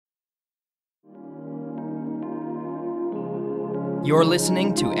You're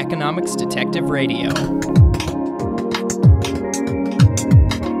listening to Economics Detective Radio.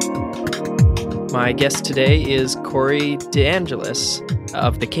 My guest today is Corey DeAngelis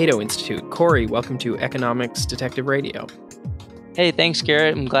of the Cato Institute. Corey, welcome to Economics Detective Radio. Hey, thanks,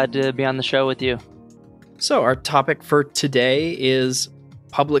 Garrett. I'm glad to be on the show with you. So our topic for today is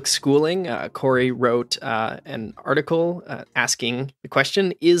public schooling. Corey wrote an article asking the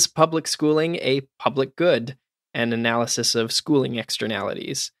question, is public schooling a public good? An analysis of schooling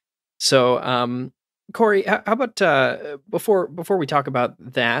externalities. So, Corey, how about before we talk about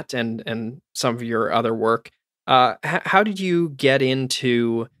that and some of your other work, how did you get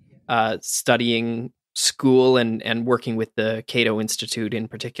into studying school and working with the Cato Institute in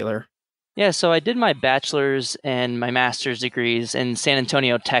particular? Yeah, so I did my bachelor's and my master's degrees in San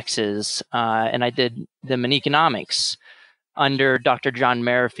Antonio, Texas, and I did them in economics under Dr. John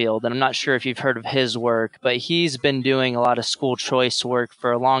Merrifield. And I'm not sure if you've heard of his work, but he's been doing a lot of school choice work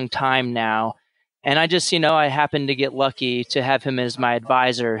for a long time now. And I just, I happened to get lucky to have him as my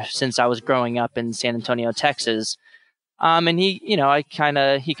advisor since I was growing up in San Antonio, Texas. And he kind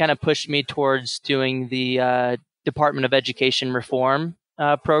of pushed me towards doing the Department of Education Reform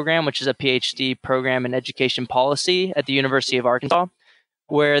program, which is a PhD program in education policy at the University of Arkansas,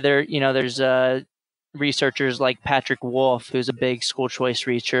 where there's researchers like Patrick Wolf, who's a big school choice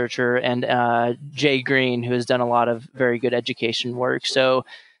researcher, and Jay Green, who has done a lot of very good education work. So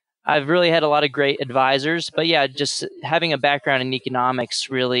I've really had a lot of great advisors. But yeah, just having a background in economics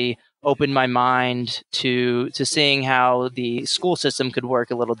really opened my mind to seeing how the school system could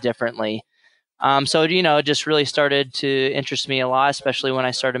work a little differently. So it just really started to interest me a lot, especially when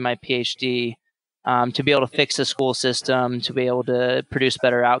I started my PhD. To be able to fix the school system, to be able to produce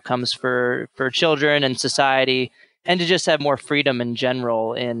better outcomes for children and society, and to just have more freedom in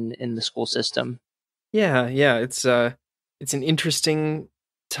general in the school system. Yeah, it's an interesting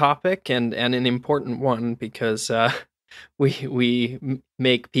topic and an important one because we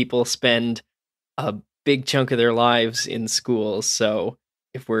make people spend a big chunk of their lives in schools. So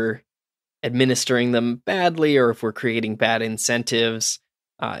if we're administering them badly or if we're creating bad incentives,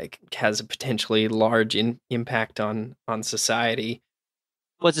 it has a potentially large impact on society.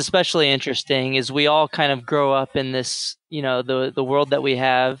 What's especially interesting is we all kind of grow up in this, the world that we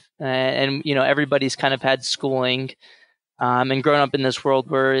have, and everybody's kind of had schooling, and grown up in this world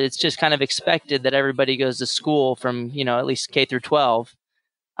where it's just kind of expected that everybody goes to school from, at least K through 12,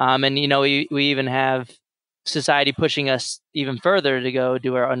 and we even have society pushing us even further to go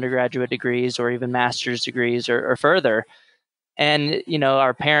do our undergraduate degrees or even master's degrees or further. And,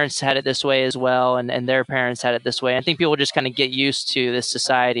 our parents had it this way as well, and their parents had it this way. I think people just kind of get used to this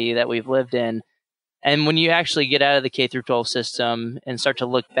society that we've lived in. And when you actually get out of the K through 12 system and start to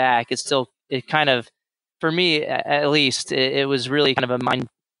look back, it kind of, for me at least, it was really kind of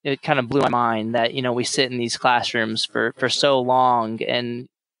it kind of blew my mind that, we sit in these classrooms for so long. And,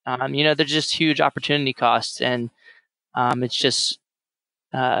 there's just huge opportunity costs. And it's just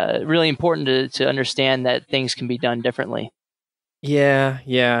really important to understand that things can be done differently. Yeah,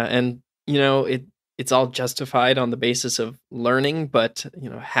 and it's all justified on the basis of learning, but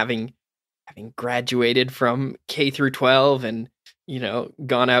having graduated from K through 12 and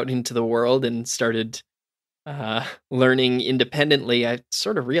gone out into the world and started learning independently, I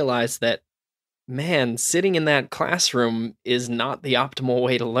sort of realized that, man, sitting in that classroom is not the optimal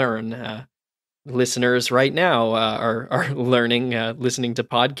way to learn. Listeners right now are learning, listening to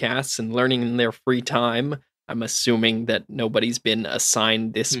podcasts and learning in their free time. I'm assuming that nobody's been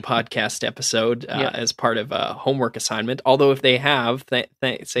assigned this podcast episode as part of a homework assignment. Although if they have,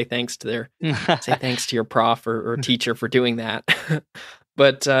 say thanks to your prof or teacher for doing that.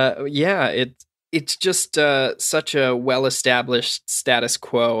 But it's just such a well-established status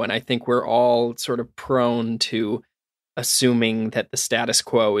quo, and I think we're all sort of prone to assuming that the status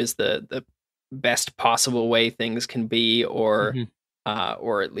quo is the best possible way things can be, or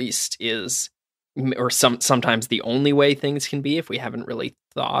at least is. Or sometimes the only way things can be if we haven't really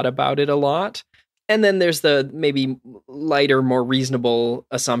thought about it a lot. And then there's the maybe lighter, more reasonable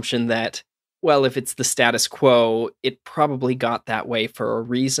assumption that, well, if it's the status quo, it probably got that way for a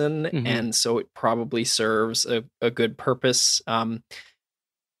reason, and so it probably serves a good purpose.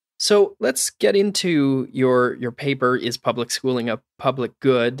 So let's get into your paper, Is Public Schooling a Public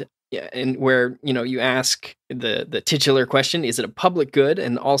Good? Yeah, and where, you ask the titular question, is it a public good?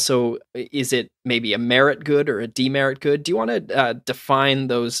 And also, is it maybe a merit good or a demerit good? Do you want to define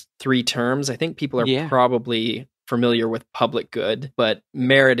those three terms? I think people are probably familiar with public good, but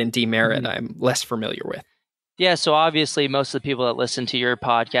merit and demerit I'm less familiar with. Yeah, so obviously most of the people that listen to your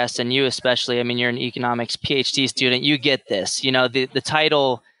podcast, and you especially, I mean, you're an economics PhD student, you get this. The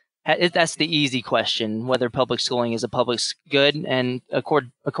title, that's the easy question, whether public schooling is a public good. And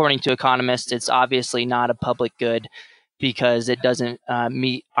according to economists, it's obviously not a public good because it doesn't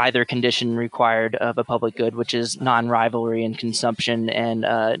meet either condition required of a public good, which is non-rivalry in consumption and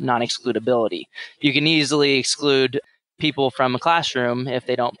non-excludability. You can easily exclude people from a classroom if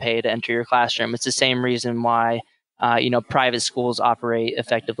they don't pay to enter your classroom. It's the same reason why private schools operate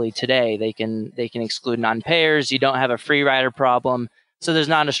effectively today. They can exclude non-payers. You don't have a free rider problem, so there's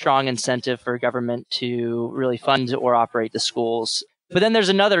not a strong incentive for government to really fund or operate the schools. But then there's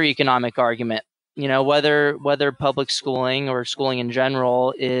another economic argument. Whether public schooling or schooling in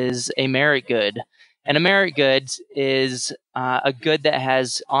general is a merit good, and a merit good is a good that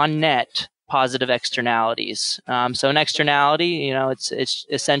has on net positive externalities. So an externality, it's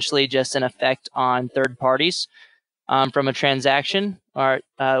essentially just an effect on third parties from a transaction. Or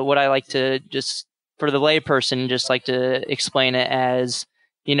what I like to just, for the layperson, just like to explain it as,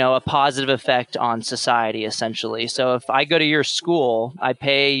 a positive effect on society, essentially. So if I go to your school, I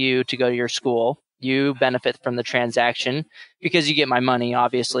pay you to go to your school. You benefit from the transaction because you get my money,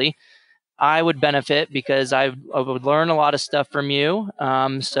 obviously. I would benefit because I would learn a lot of stuff from you.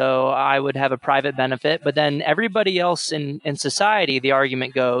 So I would have a private benefit. But then everybody else in society, the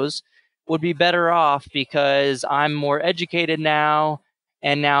argument goes, would be better off because I'm more educated now.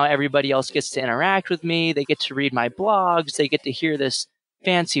 And now everybody else gets to interact with me. They get to read my blogs. They get to hear this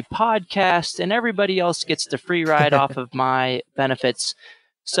fancy podcast. And everybody else gets the free ride off of my benefits.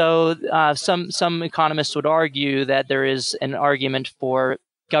 So some economists would argue that there is an argument for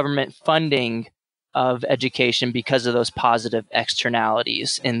government funding of education because of those positive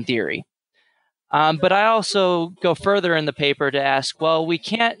externalities in theory. But I also go further in the paper to ask, well, we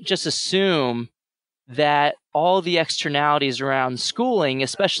can't just assume that all the externalities around schooling,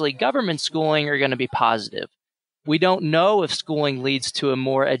 especially government schooling, are going to be positive. We don't know if schooling leads to a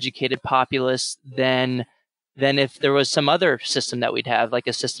more educated populace than if there was some other system that we'd have, like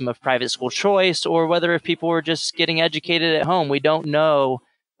a system of private school choice, or whether if people were just getting educated at home. We don't know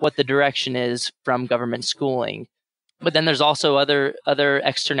what the direction is from government schooling. But then there's also other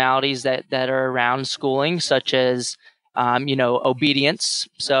externalities that are around schooling, such as obedience.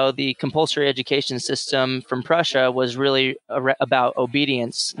 So the compulsory education system from Prussia was really about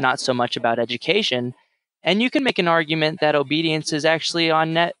obedience, not so much about education. And you can make an argument that obedience is actually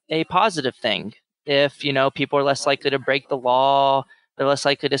on net a positive thing. If people are less likely to break the law, they're less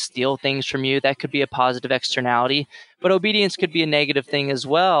likely to steal things from you, that could be a positive externality. But obedience could be a negative thing as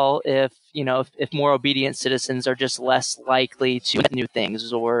well if more obedient citizens are just less likely to do new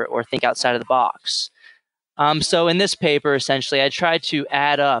things or think outside of the box. So in this paper, essentially, I tried to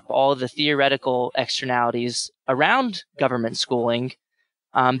add up all of the theoretical externalities around government schooling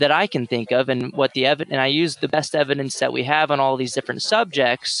that I can think of, and and I used the best evidence that we have on all these different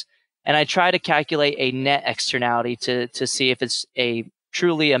subjects. And I try to calculate a net externality to see if it's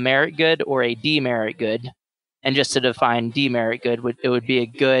truly a merit good or a demerit good. And just to define demerit good, it would be a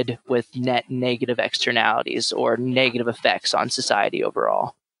good with net negative externalities or negative effects on society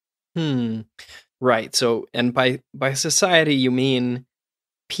overall. Right. So, and by society, you mean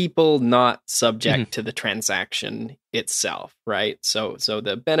people not subject to the transaction itself, right? So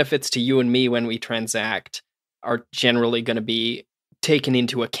the benefits to you and me when we transact are generally going to be taken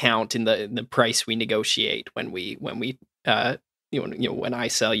into account in the price we negotiate when we when I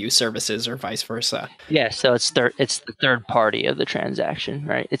sell you services or vice versa. Yeah, so it's the third party of the transaction,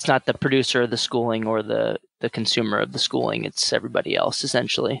 right? It's not the producer of the schooling or the consumer of the schooling. It's everybody else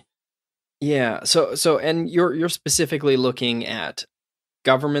essentially. Yeah. So and you're specifically looking at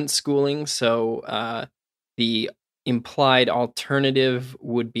government schooling. So the implied alternative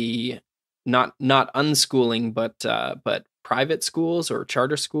would be not unschooling, but private schools or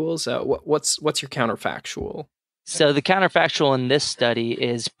charter schools. What's your counterfactual? So the counterfactual in this study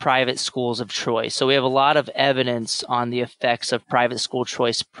is private schools of choice. So we have a lot of evidence on the effects of private school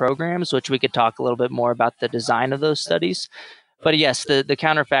choice programs, which we could talk a little bit more about the design of those studies. But yes, the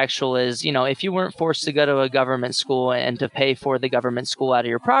counterfactual is, if you weren't forced to go to a government school and to pay for the government school out of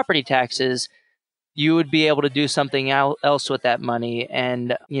your property taxes, you would be able to do something else with that money.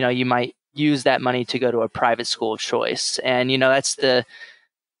 And, you might use that money to go to a private school of choice. And, that's the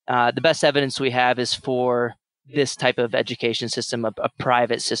best evidence we have is for this type of education system, a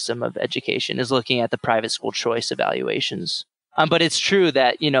private system of education, is looking at the private school choice evaluations. But it's true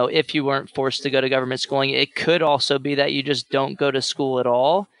that, if you weren't forced to go to government schooling, it could also be that you just don't go to school at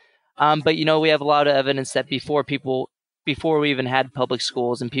all. But, we have a lot of evidence that before people before we even had public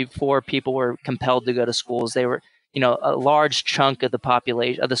schools and before people were compelled to go to schools, they were, a large chunk of the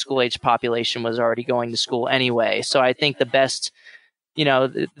population, of the school age population, was already going to school anyway. So I think the best,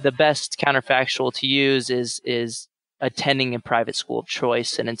 the best counterfactual to use is attending a private school of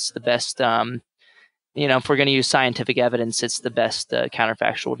choice, and it's the best. If we're going to use scientific evidence, it's the best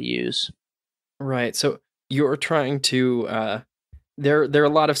counterfactual to use. Right. So you're trying to there are a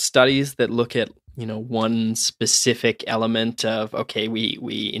lot of studies that look at, one specific element of, okay,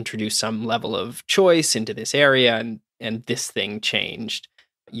 we introduce some level of choice into this area, and this thing changed.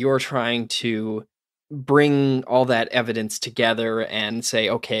 You're trying to bring all that evidence together and say,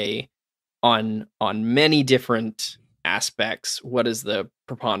 okay, on many different aspects, what is the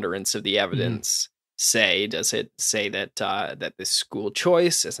preponderance of the evidence say? Does it say that that this school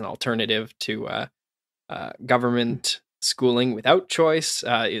choice as an alternative to government schooling without choice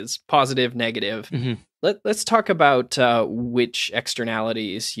is positive, negative? Let's talk about which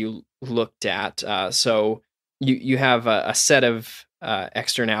externalities you looked at. So you have a set of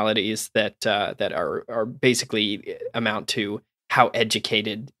externalities that are basically amount to how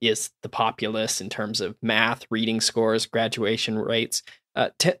educated is the populace in terms of math, reading scores, graduation rates.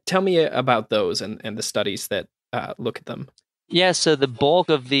 Tell me about those and the studies that look at them. Yeah, so the bulk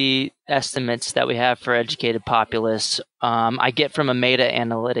of the estimates that we have for educated populace, I get from a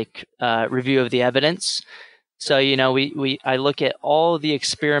meta-analytic review of the evidence. So, I look at all the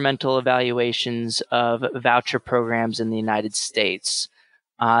experimental evaluations of voucher programs in the United States.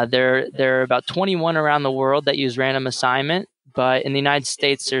 There are about 21 around the world that use random assignment, but in the United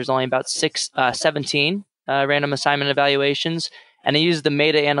States, there's only about 17 random assignment evaluations. And I use the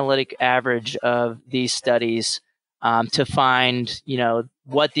meta-analytic average of these studies to find,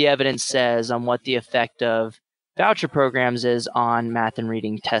 what the evidence says on what the effect of voucher programs is on math and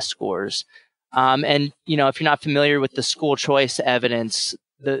reading test scores. And, if you're not familiar with the school choice evidence,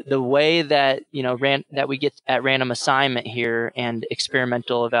 the way that, that we get at random assignment here and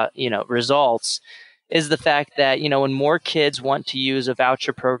experimental about, results is the fact that, when more kids want to use a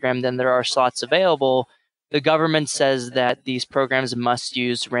voucher program than there are slots available, the government says that these programs must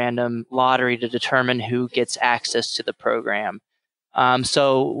use random lottery to determine who gets access to the program.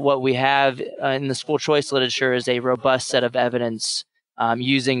 So what we have in the school choice literature is a robust set of evidence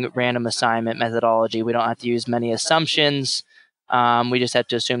using random assignment methodology. We don't have to use many assumptions. We just have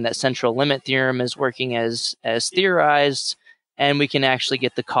to assume that central limit theorem is working as theorized, and we can actually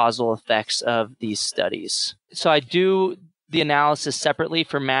get the causal effects of these studies. So I do the analysis separately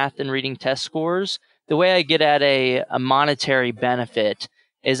for math and reading test scores. The way I get at a monetary benefit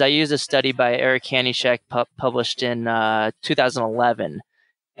is I use a study by Eric Hanishek published in 2011.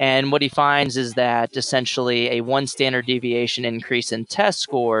 And what he finds is that essentially a 1 standard deviation increase in test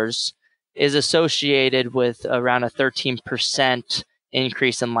scores is associated with around a 13%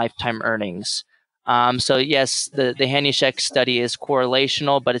 increase in lifetime earnings. So yes, the Hanishek study is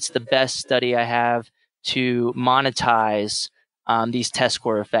correlational, but it's the best study I have to monetize these test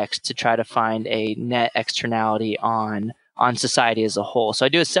score effects to try to find a net externality on society as a whole. So I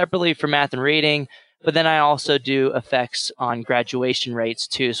do it separately for math and reading, but then I also do effects on graduation rates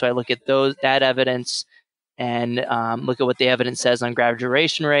too. So I look at that evidence and look at what the evidence says on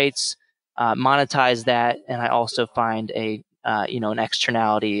graduation rates, monetize that, and I also find an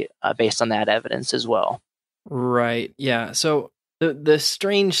externality based on that evidence as well. Right. Yeah. So the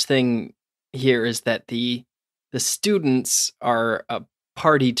strange thing here is that the students are a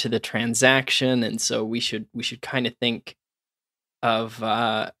party to the transaction, and so we should kind of think of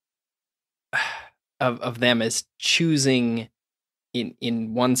them as choosing.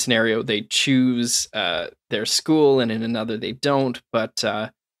 In one scenario, they choose their school, and in another, they don't. But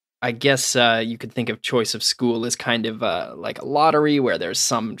I guess you could think of choice of school as kind of like a lottery where there's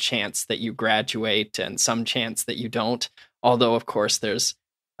some chance that you graduate and some chance that you don't. Although, of course, there's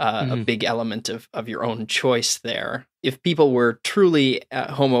a big element of your own choice there. If people were truly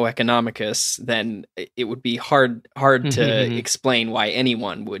homo economicus, then it would be hard to explain why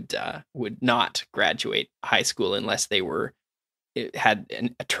anyone would not graduate high school unless they were it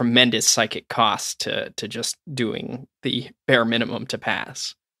had a tremendous psychic cost to just doing the bare minimum to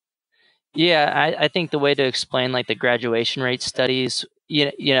pass. Yeah, I think the way to explain like the graduation rate studies,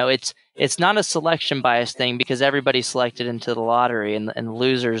 it's not a selection bias thing because everybody's selected into the lottery, and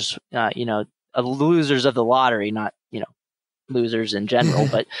losers, losers of the lottery, not losers in general,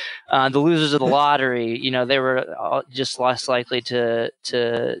 but the losers of the lottery, they were just less likely to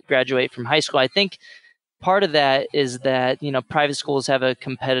graduate from high school. I think part of that is that private schools have a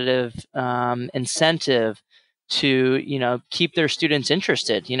competitive incentive to, keep their students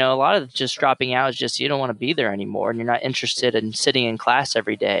interested. A lot of just dropping out is just you don't want to be there anymore and you're not interested in sitting in class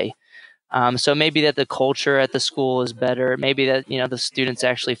every day. So maybe that the culture at the school is better. Maybe that, the students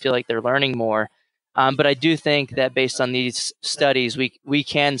actually feel like they're learning more. But I do think that based on these studies, we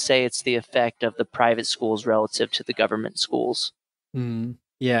can say it's the effect of the private schools relative to the government schools.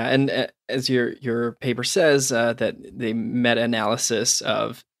 Yeah, and as your paper says, that the meta-analysis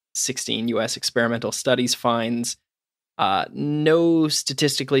of 16 U.S. experimental studies finds no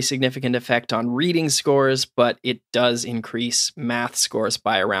statistically significant effect on reading scores, but it does increase math scores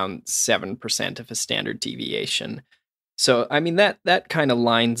by around 7% of a standard deviation. So, I mean, that kind of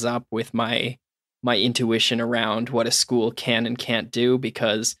lines up with my intuition around what a school can and can't do,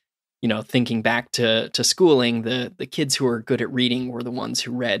 because thinking back to schooling, the kids who were good at reading were the ones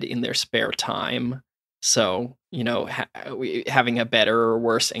who read in their spare time. So, having a better or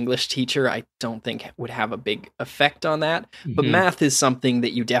worse English teacher, I don't think would have a big effect on that. But math is something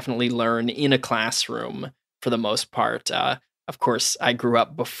that you definitely learn in a classroom for the most part. Of course, I grew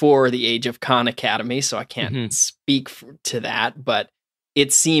up before the age of Khan Academy, so I can't speak to that. But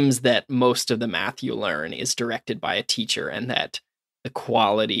it seems that most of the math you learn is directed by a teacher, and that the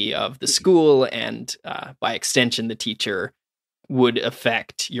quality of the school and, by extension, the teacher would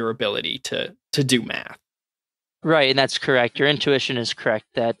affect your ability to do math. Right, and that's correct. Your intuition is correct.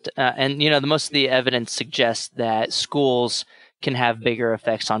 That and the most of the evidence suggests that schools can have bigger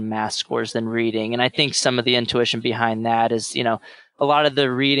effects on math scores than reading. And I think some of the intuition behind that is, a lot of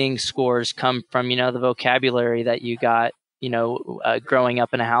the reading scores come from, the vocabulary that you got, growing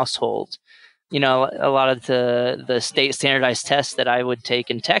up in a household. A lot of the state standardized tests that I would take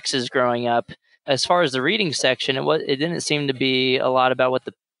in Texas growing up, as far as the reading section, it didn't seem to be a lot about what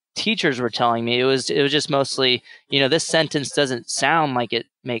the teachers were telling me. It was just mostly, this sentence doesn't sound like it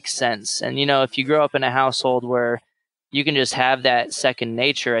makes sense. And, if you grow up in a household where you can just have that second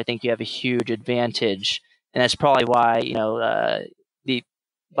nature, I think you have a huge advantage. And that's probably why,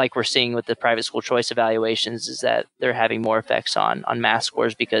 like we're seeing with the private school choice evaluations, is that they're having more effects on math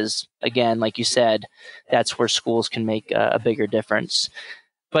scores because, again, like you said, that's where schools can make a bigger difference.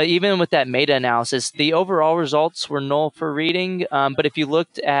 But even with that meta-analysis, the overall results were null for reading. But if you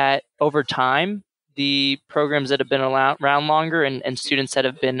looked at over time, the programs that have been around longer and students that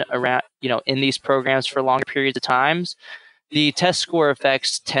have been around, in these programs for longer periods of times, the test score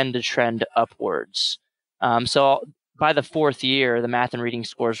effects tend to trend upwards. So by the fourth year, the math and reading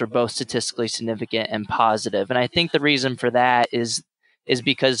scores were both statistically significant and positive. And I think the reason for that is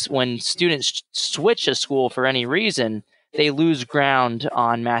because when students switch a school for any reason, they lose ground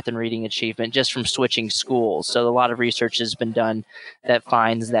on math and reading achievement just from switching schools. So a lot of research has been done that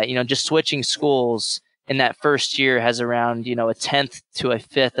finds that, just switching schools in that first year has around, a tenth to a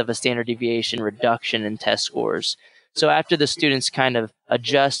fifth of a standard deviation reduction in test scores. So after the students kind of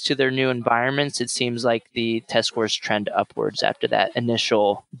adjust to their new environments, it seems like the test scores trend upwards after that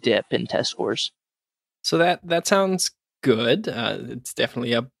initial dip in test scores. So that sounds good. It's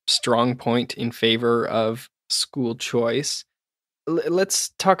definitely a strong point in favor of school choice. Let's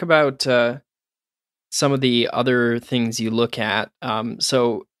talk about some of the other things you look at.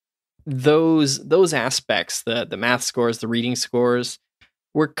 So those aspects, the math scores, the reading scores,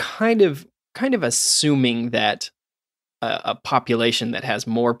 we're kind of assuming that a population that has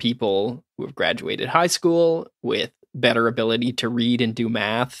more people who have graduated high school with better ability to read and do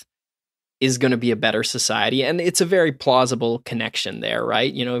math is going to be a better society. And it's a very plausible connection there,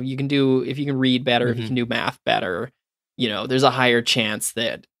 right? If you can read better, if you can do math better, there's a higher chance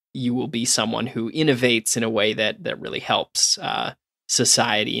that you will be someone who innovates in a way that really helps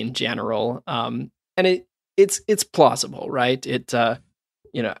society in general. And it's plausible, right?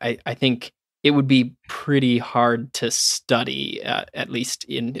 I think it would be pretty hard to study, at least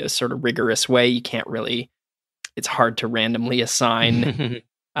in a sort of rigorous way. You can't really, it's hard to randomly assign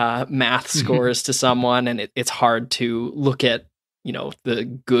math scores to someone, and it's hard to look at,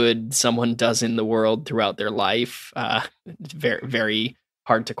 the good someone does in the world throughout their life. It's very, very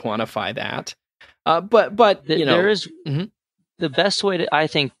hard to quantify that. But there is the best way to, I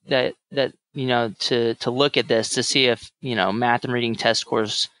think that to look at this to see if math and reading test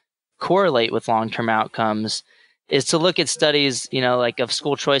scores correlate with long-term outcomes is to look at studies, like of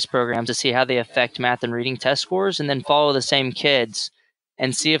school choice programs to see how they affect math and reading test scores, and then follow the same kids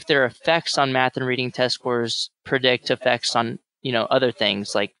and see if their effects on math and reading test scores predict effects on, other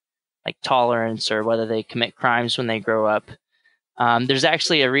things like tolerance or whether they commit crimes when they grow up. There's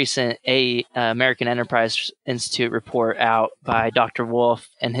actually a recent American Enterprise Institute report out by Dr. Wolf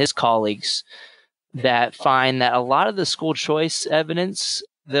and his colleagues that find that a lot of the school choice evidence,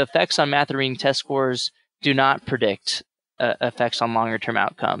 the effects on math and reading test scores do not predict effects on longer term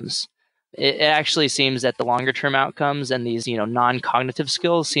outcomes. It actually seems that the longer term outcomes and these non-cognitive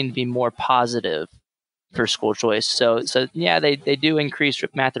skills seem to be more positive for school choice. So yeah, they do increase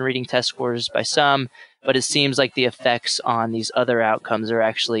math and reading test scores by some, but it seems like the effects on these other outcomes are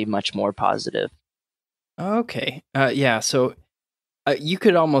actually much more positive. Okay. Yeah. So you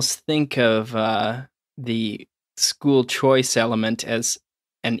could almost think of the school choice element as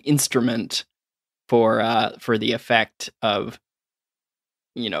an instrument for the effect of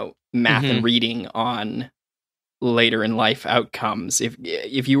math and Mm-hmm. reading on later in life outcomes.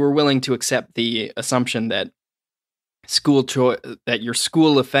 If you were willing to accept the assumption that that your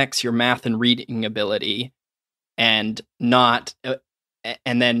school affects your math and reading ability, and not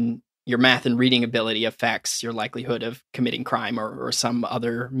and then your math and reading ability affects your likelihood of committing crime or some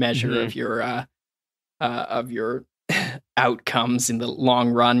other measure Mm-hmm. of your outcomes in the long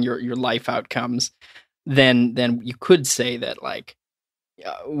run, your life outcomes, then you could say that like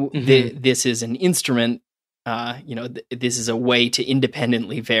Mm-hmm. this is an instrument. This is a way to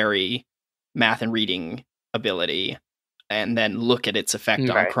independently vary math and reading ability, and then look at its effect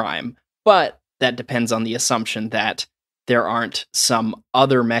on Right. crime. But that depends on the assumption that there aren't some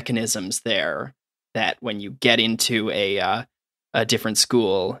other mechanisms there that when you get into a different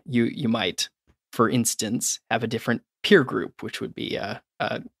school, you might, for instance, have a different peer group, which would be a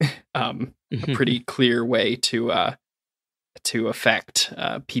pretty clear way to affect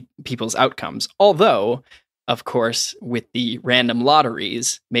people's outcomes. Although, of course, with the random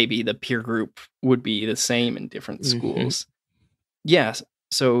lotteries, maybe the peer group would be the same in different Mm-hmm. schools. Yes.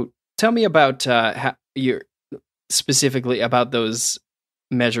 So tell me about how your specifically about those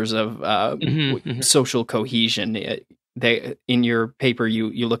measures of Mm-hmm. social cohesion. They in your paper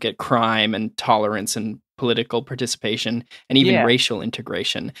you look at crime and tolerance and political participation and even Yeah. racial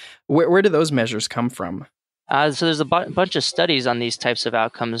integration. Where do those measures come from? So there's a bunch of studies on these types of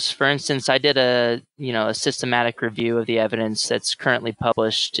outcomes. For instance, I did a systematic review of the evidence that's currently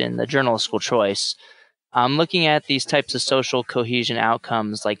published in the Journal of School Choice. Looking at these types of social cohesion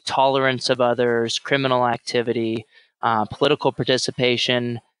outcomes like tolerance of others, criminal activity, political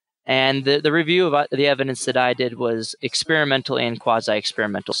participation. And the review of the evidence that I did was experimental and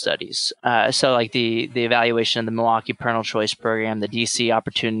quasi-experimental studies. So like the evaluation of the Milwaukee Parental Choice Program, the DC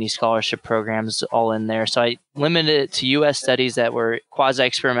Opportunity Scholarship Programs, all in there. So I limited it to U.S. studies that were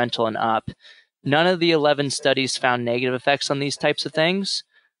quasi-experimental and up. None of the 11 studies found negative effects on these types of things.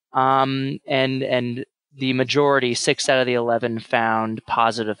 And the majority, 6 out of the 11, found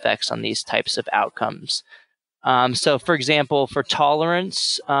positive effects on these types of outcomes. So, for example, for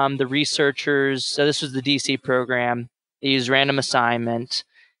tolerance, the researchers, so this was the DC program, they used random assignment,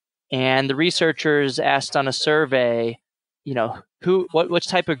 and the researchers asked on a survey, which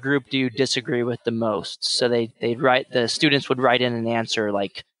type of group do you disagree with the most? So the students would write in an answer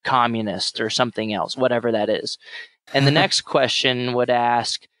like communist or something else, whatever that is. And the next question would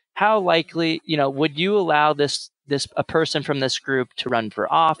ask, how likely, would you allow a person from this group to run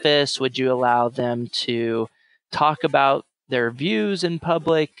for office? Would you allow them to talk about their views in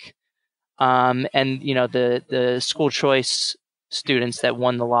public? And the school choice students that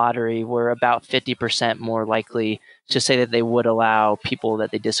won the lottery were about 50% more likely to say that they would allow people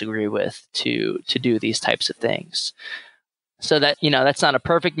that they disagree with to do these types of things. So that's not a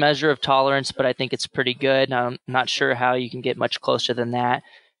perfect measure of tolerance, but I think it's pretty good. I'm not sure how you can get much closer than that.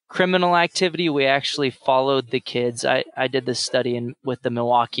 Criminal activity, we actually followed the kids. I did this study with the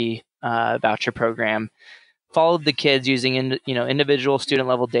Milwaukee voucher program. Followed the kids using individual student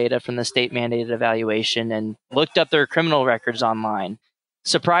level data from the state mandated evaluation and looked up their criminal records online.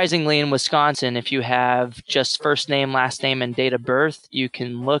 Surprisingly, in Wisconsin, if you have just first name, last name, and date of birth, you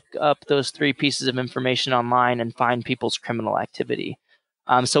can look up those 3 pieces of information online and find people's criminal activity.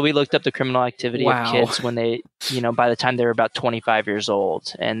 So we looked up the criminal activity of Wow. kids when they, by the time they were about 25 years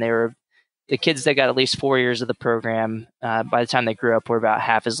old. And they were the kids that got at least 4 years of the program, by the time they grew up, were about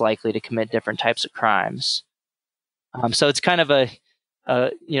half as likely to commit different types of crimes. So it's kind of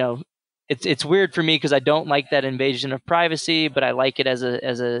it's weird for me because I don't like that invasion of privacy, but I like it as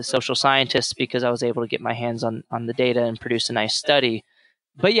a social scientist because I was able to get my hands on the data and produce a nice study.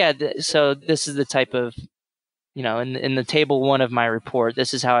 But yeah, so this is the type of, in the table 1 of my report,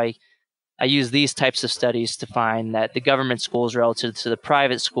 this is how I use these types of studies to find that the government schools relative to the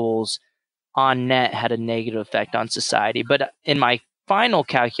private schools on net had a negative effect on society. But in my final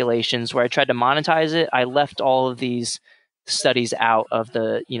calculations where I tried to monetize it, I left all of these studies out of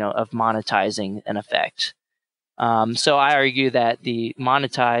of monetizing an effect. So I argue that the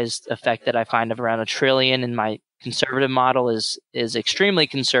monetized effect that I find of around $1 trillion in my conservative model is extremely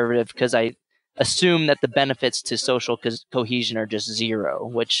conservative because I assume that the benefits to social cohesion are just zero,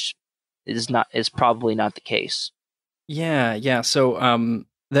 which is probably not the case. Yeah. So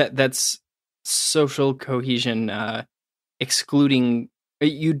that's social cohesion excluding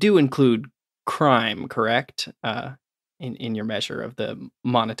you do include crime, correct? In your measure of the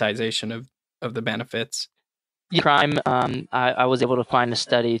monetization of the benefits. Crime, I was able to find a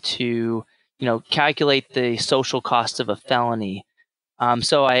study to, calculate the social cost of a felony.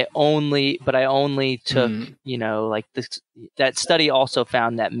 But I only took, Mm, like that study also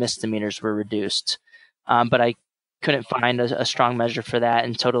found that misdemeanors were reduced. But I couldn't find a strong measure for that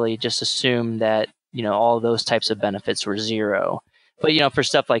and totally just assumed that, all of those types of benefits were zero. But, for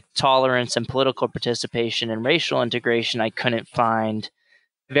stuff like tolerance and political participation and racial integration, I couldn't find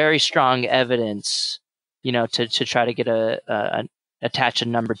very strong evidence, to try to get attach a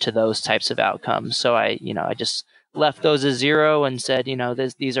number to those types of outcomes. So I just left those as zero and said,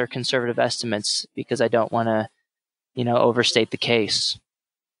 these are conservative estimates because I don't want to, overstate the case.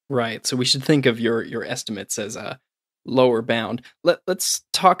 right. So we should think of your estimates as a lower bound. Let's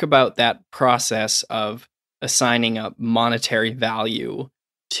talk about that process of assigning a monetary value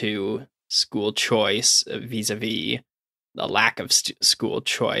to school choice vis-a-vis the lack of school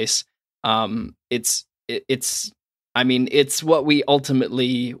choice. It's I mean, it's what we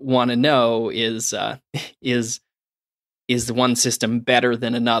ultimately want to know is is is one system better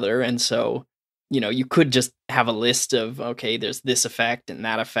than another, and so you could just have a list of, okay, there's this effect and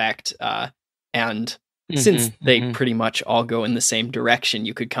that effect, and Mm-hmm, since they mm-hmm. pretty much all go in the same direction,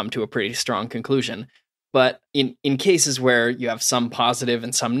 you could come to a pretty strong conclusion. But in cases where you have some positive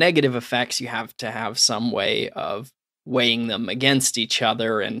and some negative effects, you have to have some way of weighing them against each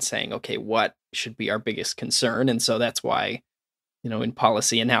other and saying, okay, what should be our biggest concern? And so that's why, in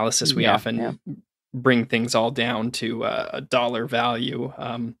policy analysis, we Yeah, yeah. often bring things all down to a dollar value,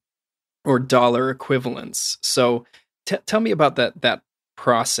 or dollar equivalents. So tell me about that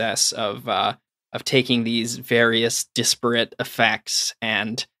process of taking these various disparate effects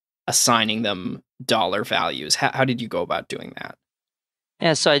and assigning them dollar values. How did you go about doing that?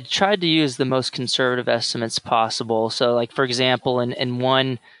 Yeah, so I tried to use the most conservative estimates possible. So, like for example, in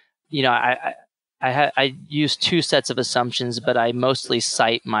one, you know, I use two sets of assumptions, but I mostly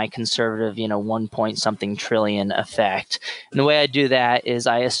cite my conservative, 1 point something trillion effect. And the way I do that is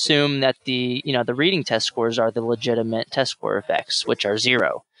I assume that the reading test scores are the legitimate test score effects, which are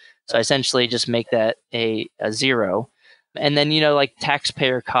zero. So I essentially just make that a zero. And then, like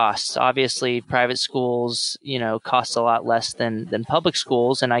taxpayer costs, obviously private schools, cost a lot less than public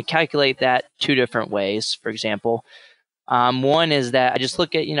schools. And I calculate that two different ways. For example, one is that I just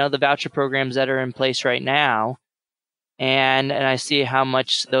look at, the voucher programs that are in place right now, and I see how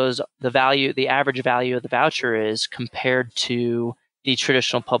much the average value of the voucher is compared to the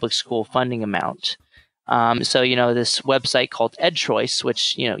traditional public school funding amount. So, this website called EdChoice,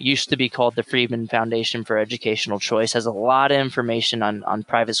 which, used to be called the Friedman Foundation for Educational Choice, has a lot of information on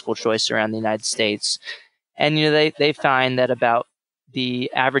private school choice around the United States. And, they find that about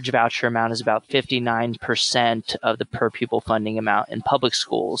the average voucher amount is about 59% of the per pupil funding amount in public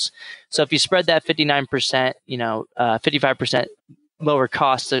schools. So if you spread that 59%, 55% lower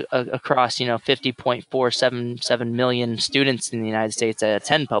costs across 50.477 million students in the United States that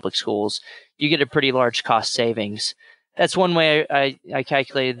attend public schools, you get a pretty large cost savings. That's one way I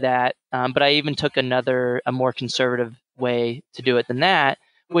calculated that, but I even took a more conservative way to do it than that,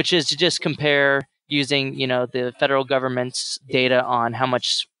 which is to just compare using the federal government's data on how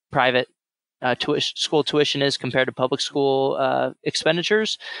much private school tuition is compared to public school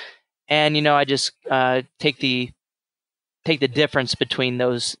expenditures, and I just take the difference between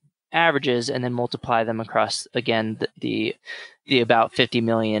those averages and then multiply them across again the about 50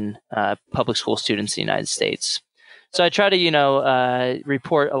 million public school students in the United States. So I try to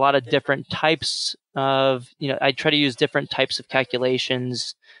report a lot of different types of I try to use different types of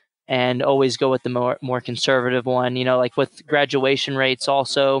calculations and always go with the more conservative one. Like with graduation rates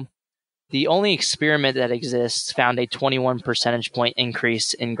also. The only experiment that exists found a 21 percentage point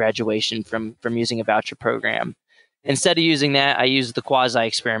increase in graduation from using a voucher program. Instead of using that, I used the quasi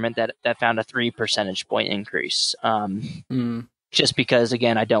experiment that found a 3 percentage point increase. Mm. Just because,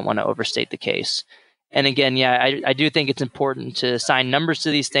 again, I don't want to overstate the case. And again, yeah, I do think it's important to assign numbers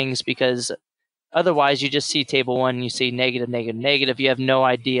to these things because otherwise you just see table one, and you see negative, negative, negative. You have no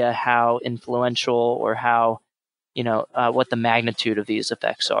idea how influential or how, what the magnitude of these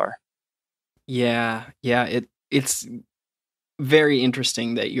effects are. Yeah. It's very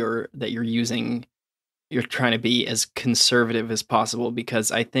interesting that you're trying to be as conservative as possible, because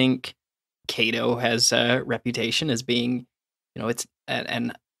I think Cato has a reputation as being, it's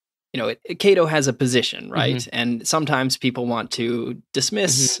an Cato has a position, right? Mm-hmm. And sometimes people want to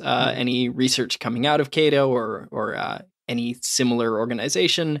dismiss Mm-hmm. any research coming out of Cato or any similar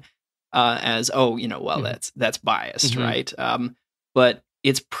organization as, oh, well, Mm-hmm. that's biased, Mm-hmm. right? But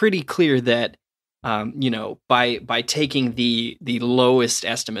it's pretty clear that by taking the lowest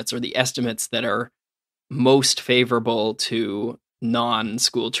estimates, or the estimates that are most favorable to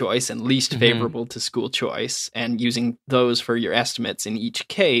non-school choice and least Mm-hmm. favorable to school choice, and using those for your estimates in each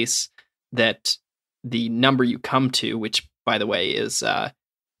case, that the number you come to, which by the way is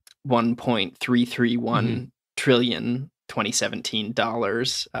Mm-hmm. 1.331 trillion 2017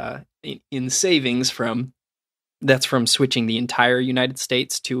 dollars in savings from switching the entire United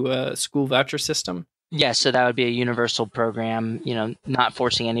States to a school voucher system. Yeah, so that would be a universal program, not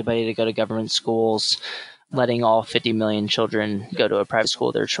forcing anybody to go to government schools, letting all 50 million children go to a private school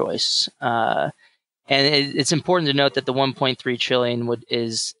of their choice. And it's important to note that the 1.3 trillion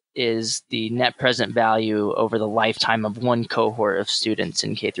is the net present value over the lifetime of one cohort of students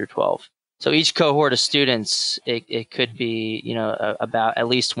in K through 12. So each cohort of students, it could be, about at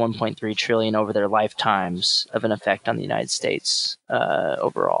least 1.3 trillion over their lifetimes of an effect on the United States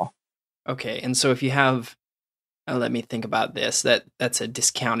overall. Okay, and so if you have, let me think about this. That's a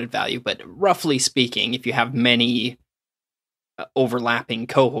discounted value, but roughly speaking, if you have many overlapping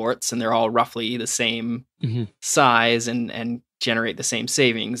cohorts and they're all roughly the same Mm-hmm. size and generate the same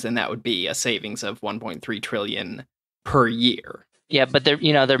savings, then that would be a savings of 1.3 trillion per year. Yeah, but there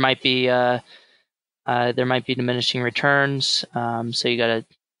might be diminishing returns, so you got to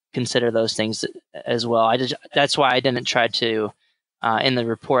consider those things as well. That's why I didn't try to in the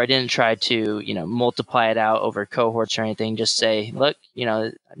report. I didn't try to multiply it out over cohorts or anything. Just say, look,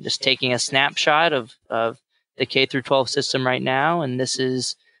 I'm just taking a snapshot of the K through 12 system right now, and this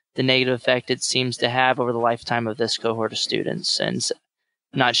is the negative effect it seems to have over the lifetime of this cohort of students. And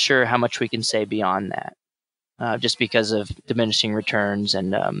not sure how much we can say beyond that, just because of diminishing returns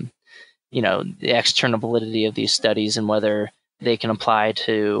and the external validity of these studies and whether they can apply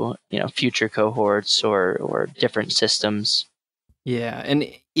to future cohorts or different systems. Yeah, and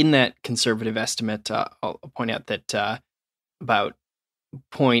in that conservative estimate, I'll point out that about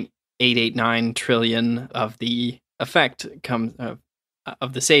 0.889 trillion of the effect comes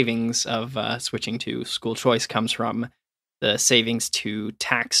of the savings of switching to school choice comes from the savings to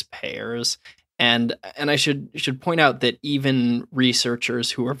taxpayers. And I should point out that even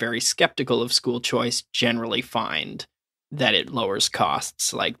researchers who are very skeptical of school choice generally find that it lowers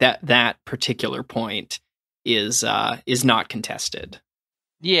costs. Like that particular point is not contested.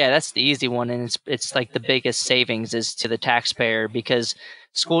 Yeah, that's the easy one, and it's like the biggest savings is to the taxpayer because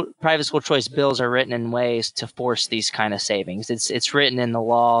private school choice bills are written in ways to force these kind of savings. It's written in the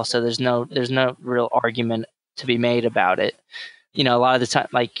law, so there's no real argument to be made about it. A lot of the time,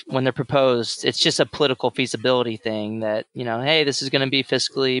 like when they're proposed, it's just a political feasibility thing that, hey, this is going to be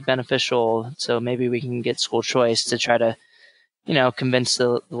fiscally beneficial, so maybe we can get school choice to try to, convince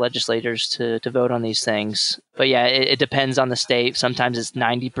the legislators to vote on these things. But yeah, it depends on the state. Sometimes it's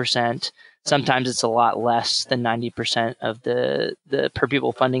 90%. Sometimes it's a lot less than 90% of the per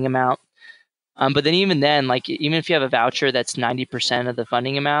pupil funding amount. But then even then, like even if you have a voucher that's 90% of the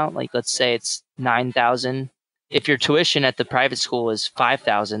funding amount, like let's say it's 9,000, if your tuition at the private school is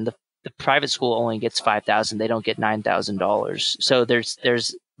 5,000, the private school only gets 5,000. They don't get $9,000. So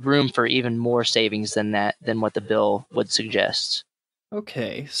there's room for even more savings than what the bill would suggest.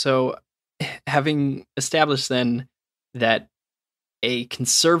 Okay, so having established then that a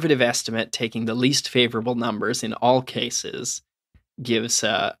conservative estimate taking the least favorable numbers in all cases gives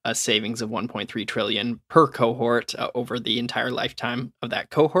a savings of 1.3 trillion per cohort over the entire lifetime of that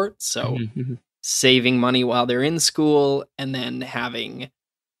cohort. So Mm-hmm. saving money while they're in school, and then having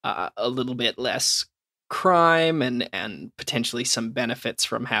a little bit less crime and potentially some benefits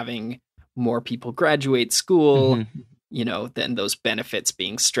from having more people graduate school, Mm-hmm. then those benefits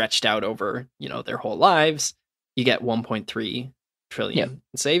being stretched out over, their whole lives, you get 1.3 trillion Yep.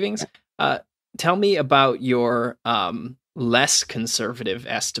 in savings. Tell me about your less conservative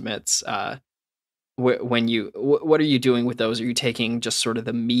estimates. What are you doing with those? Are you taking just sort of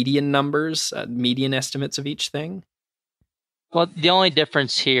the median numbers, median estimates of each thing? Well, the only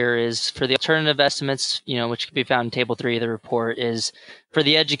difference here is for the alternative estimates, which can be found in Table 3 of the report, is for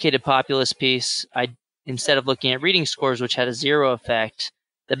the educated populace piece, instead of looking at reading scores, which had a 0 effect,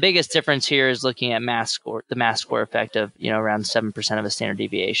 the biggest difference here is looking at the math score effect of, around 7% of a standard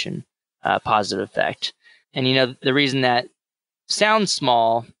deviation, positive effect. And, the reason that sounds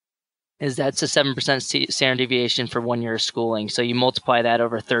small is that's a 7% standard deviation for 1 year of schooling. So you multiply that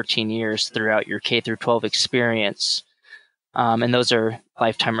over 13 years throughout your K through 12 experience. And those are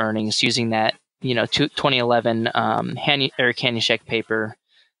lifetime earnings using that, 2011 Eric Hanushek paper,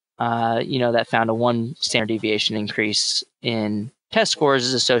 that found a 1 standard deviation increase in test scores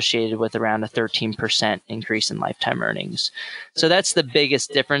is associated with around a 13% increase in lifetime earnings. So that's the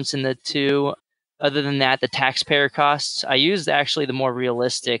biggest difference in the two. Other than that, the taxpayer costs, I used actually the more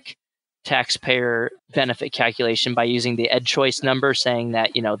realistic taxpayer benefit calculation by using the EdChoice number, saying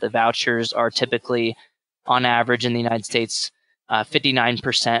that, the vouchers are typically, on average in the United States,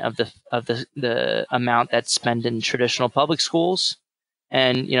 59% of the amount that's spent in traditional public schools.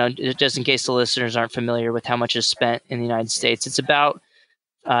 And, just in case the listeners aren't familiar with how much is spent in the United States, it's over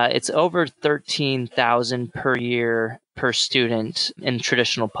 $13,000 per year per student in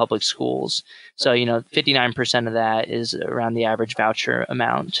traditional public schools. So, 59% of that is around the average voucher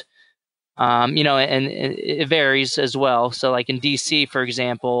amount. And it varies as well. So like in DC, for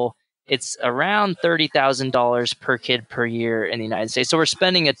example, it's around $30,000 per kid per year in the United States. So we're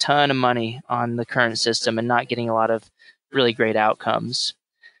spending a ton of money on the current system and not getting a lot of really great outcomes.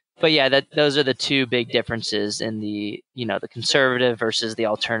 But yeah, those are the two big differences in the, the conservative versus the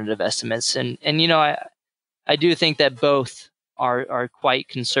alternative estimates. And I do think that both are quite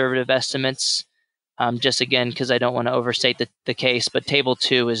conservative estimates. Just again, because I don't want to overstate the case, but table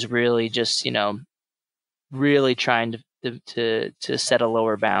 2 is really just, really trying to set a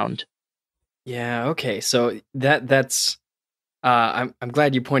lower bound. Yeah. Okay. So that's I'm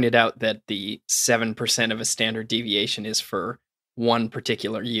glad you pointed out that the 7% of a standard deviation is for one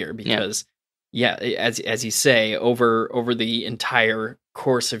particular year, because as you say, over the entire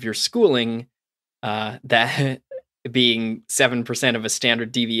course of your schooling, that being 7% of a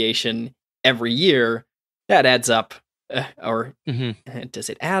standard deviation every year, that adds up. Or does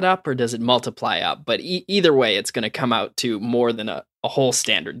it add up or does it multiply up? But either way, it's going to come out to more than a whole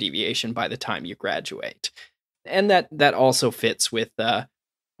standard deviation by the time you graduate. And that also fits with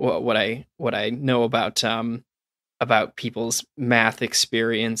what I know about people's math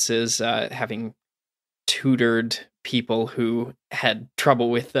experiences, having tutored people who had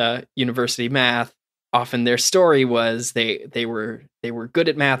trouble with university math. Often their story was they were good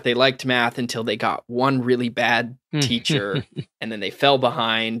at math, they liked math until they got one really bad teacher, and then they fell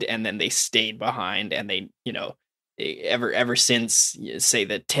behind, and then they stayed behind, and they ever since, say,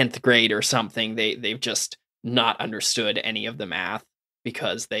 the 10th grade or something, they've just not understood any of the math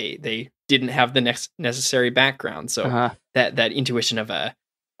because they didn't have the necessary background. So that intuition of a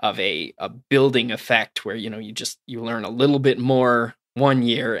building effect where you learn a little bit more one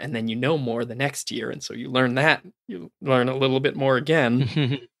year and then more the next year, and so you learn a little bit more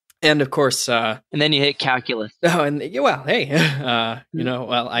again. And of course and then you hit calculus. Not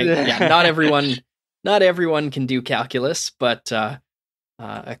everyone can do calculus, but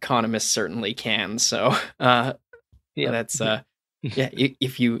economists certainly can. So that's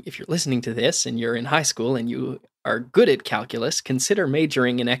if you're listening to this and you're in high school and you are good at calculus, consider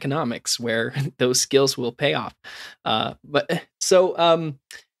majoring in economics, where those skills will pay off. So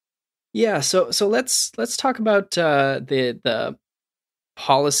let's talk about the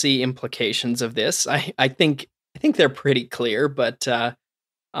policy implications of this. I think they're pretty clear, but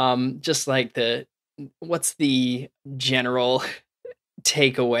just like what's the general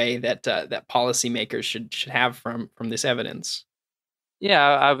takeaway that policymakers should have from this evidence? Yeah,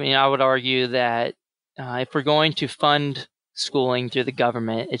 I mean, I would argue that if we're going to fund schooling through the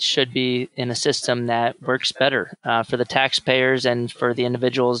government, it should be in a system that works better for the taxpayers and for the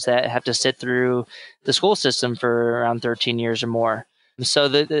individuals that have to sit through the school system for around 13 years or more. So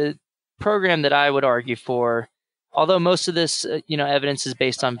the program that I would argue for, although most of this evidence is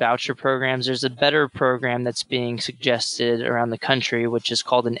based on voucher programs, there's a better program that's being suggested around the country, which is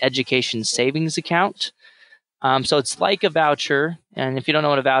called an education savings account. So it's like a voucher, and if you don't know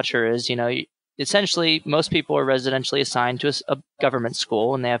what a voucher is, essentially most people are residentially assigned to a government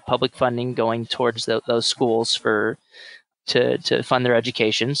school, and they have public funding going towards those schools to fund their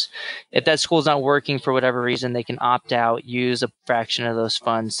educations. If that school is not working for whatever reason, they can opt out, use a fraction of those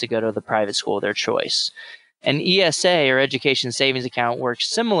funds to go to the private school of their choice. An ESA, or education savings account, works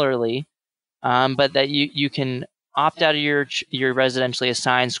similarly, but that you can opt out of your residentially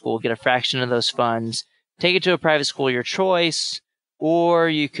assigned school, get a fraction of those funds, take it to a private school of your choice, or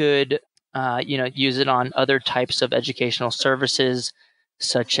you could use it on other types of educational services,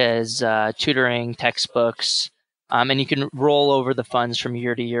 such as tutoring, textbooks, and you can roll over the funds from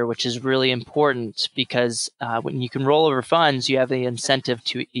year to year, which is really important because when you can roll over funds, you have the incentive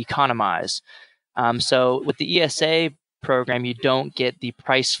to economize. So with the ESA program, you don't get the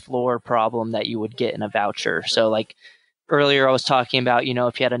price floor problem that you would get in a voucher. So like earlier I was talking about,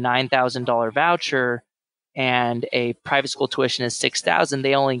 if you had a $9,000 voucher, and a private school tuition is $6,000,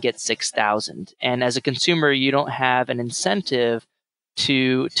 they only get $6,000. And as a consumer, you don't have an incentive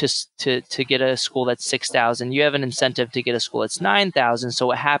to get a school that's $6,000. You have an incentive to get a school that's $9,000. So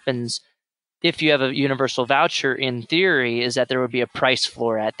what happens if you have a universal voucher, in theory, is that there would be a price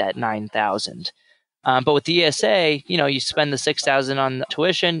floor at that $9,000. But with the ESA, you spend the $6,000 on the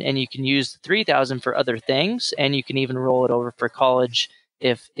tuition, and you can use the $3,000 for other things, and you can even roll it over for college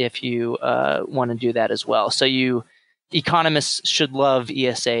if you want to do that as well. So economists should love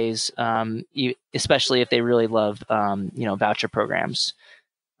ESAs, especially if they really love voucher programs,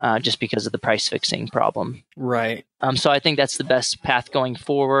 just because of the price fixing problem. Right. So I think that's the best path going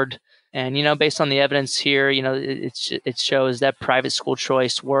forward. And based on the evidence here, it shows that private school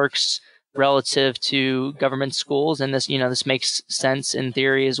choice works relative to government schools, and this makes sense in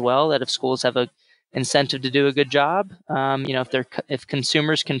theory as well. That if schools have a incentive to do a good job, if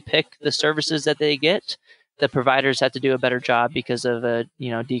consumers can pick the services that they get, the providers have to do a better job because of a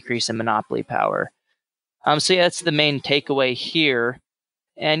decrease in monopoly power. So yeah, that's the main takeaway here.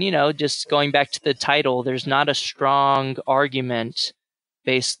 And just going back to the title, there's not a strong argument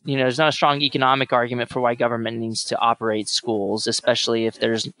there's not a strong economic argument for why government needs to operate schools, especially if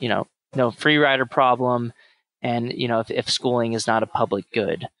there's no free rider problem, and if schooling is not a public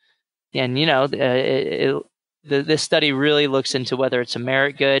good. And this study really looks into whether it's a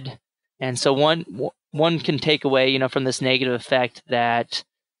merit good. And so one can take away from this negative effect that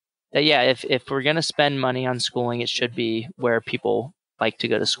if we're going to spend money on schooling, it should be where people like to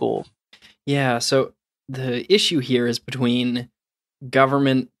go to school. Yeah, so the issue here is between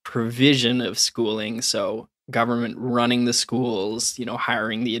government provision of schooling, so government running the schools,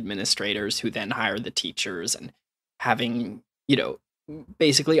 hiring the administrators who then hire the teachers, and having,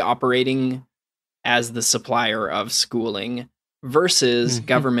 basically operating as the supplier of schooling, versus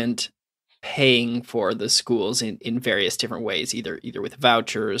government paying for the schools in various different ways, either with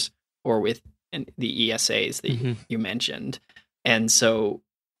vouchers or with the ESAs that you mentioned. And so,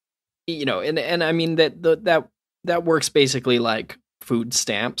 and I mean that works basically like food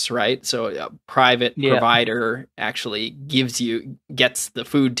stamps, right? So a private provider actually gets the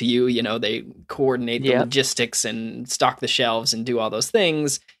food to you, they coordinate the logistics and stock the shelves and do all those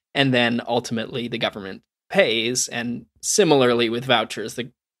things. And then ultimately the government pays. And similarly with vouchers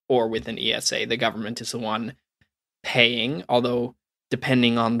or with an ESA, the government is the one paying. Although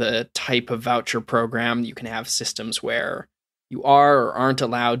depending on the type of voucher program, you can have systems where you are or aren't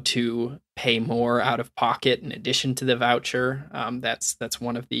allowed to pay more out of pocket in addition to the voucher. That's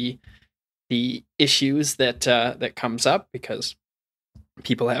one of the issues that comes up, because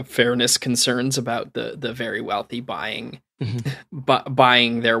people have fairness concerns about the very wealthy buying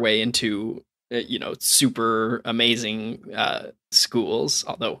their way into super amazing schools.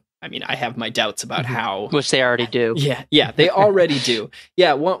 Although, I mean, I have my doubts about how, which they already do. Yeah, they already do.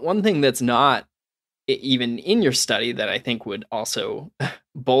 Yeah, one thing that's not even in your study that I think would also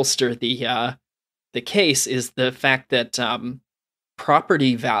bolster the case is the fact that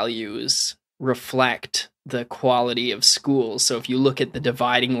property values reflect the quality of schools. So if you look at the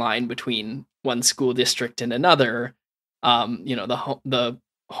dividing line between one school district and another, the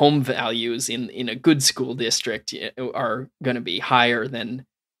home values in a good school district are going to be higher than,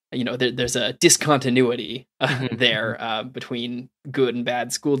 there's a discontinuity there between good and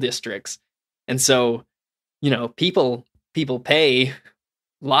bad school districts. And so, people pay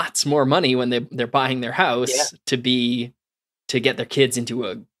lots more money when they're buying their house to get their kids into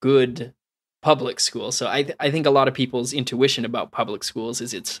a good public school. So I think a lot of people's intuition about public schools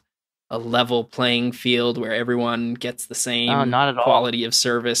is it's a level playing field where everyone gets the same quality of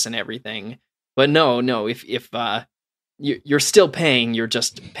service and everything. But no, if you're still paying, you're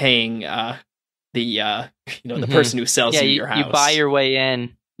just paying the person who sells you your house. You buy your way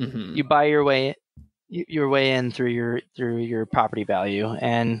in. You buy your way in through your property value.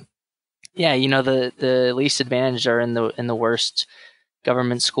 And the least advantaged are in the worst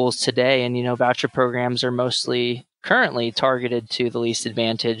government schools today. And voucher programs are mostly currently targeted to the least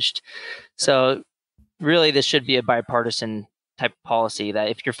advantaged. So really, this should be a bipartisan type of policy, that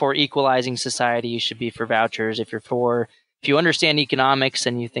if you're for equalizing society, you should be for vouchers. If you understand economics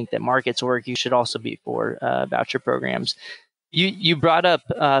and you think that markets work, you should also be for voucher programs. You brought up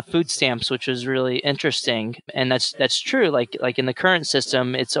food stamps, which was really interesting, and that's true. Like in the current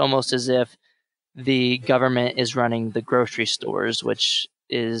system, it's almost as if the government is running the grocery stores, which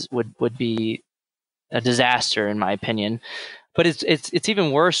would be a disaster in my opinion. But it's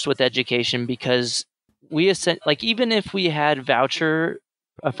even worse with education, because even if we had a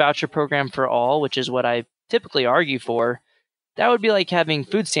voucher program for all, which is what I typically argue for, that would be like having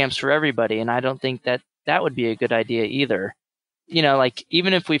food stamps for everybody, and I don't think that that would be a good idea either. Like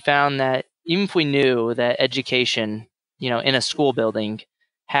even if we knew that education, in a school building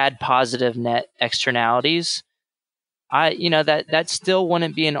had positive net externalities, that still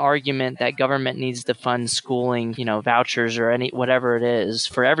wouldn't be an argument that government needs to fund schooling, vouchers or whatever it is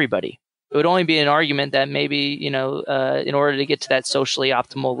for everybody. It would only be an argument that maybe, in order to get to that socially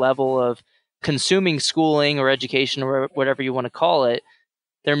optimal level of consuming schooling or education or whatever you want to call it,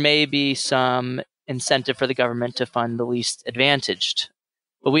 there may be some incentive for the government to fund the least advantaged.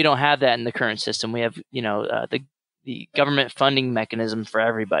 But we don't have that in the current system. We have, the government funding mechanism for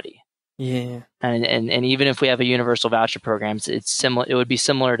everybody. Yeah. And even if we have a universal voucher programs, it's similar. It would be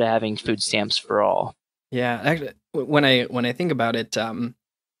similar to having food stamps for all. Yeah. Actually, when I think about it,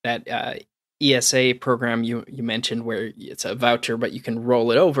 that ESA program you mentioned, where it's a voucher but you can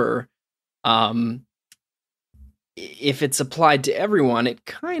roll it over, if it's applied to everyone,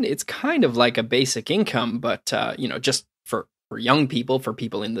 it's kind of like a basic income, but just for young people, for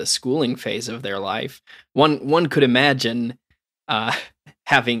people in the schooling phase of their life, one could imagine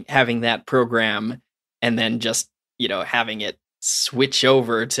having that program and then just having it switch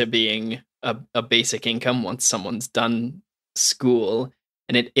over to being a basic income once someone's done school.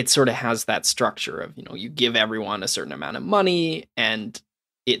 And it sort of has that structure of, you give everyone a certain amount of money, and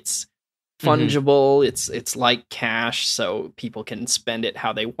it's fungible. Mm-hmm. It's like cash, so people can spend it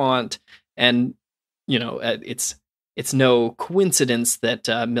how they want. And, it's no coincidence that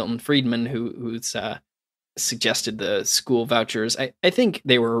Milton Friedman, who's suggested the school vouchers, I think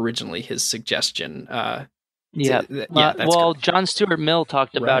they were originally his suggestion. That's well, correct. John Stuart Mill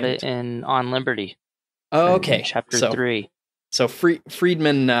talked about it On Liberty. Oh, okay. In chapter 3. So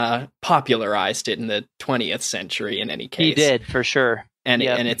Friedman popularized it in the 20th century. In any case, he did for sure. And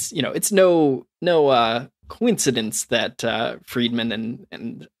and it's it's no coincidence that Friedman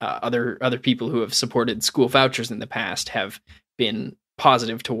and other people who have supported school vouchers in the past have been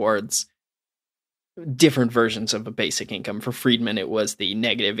positive towards different versions of a basic income. For Friedman, it was the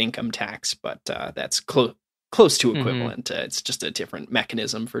negative income tax, but that's close to equivalent. Mm-hmm. It's just a different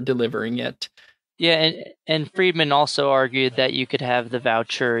mechanism for delivering it. Yeah, and Friedman also argued that you could have the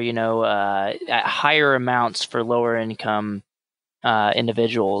voucher, at higher amounts for lower income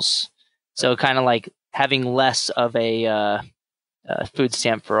individuals. So kind of like having less of a food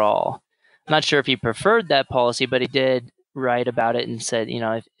stamp for all. I'm not sure if he preferred that policy, but he did write about it and said,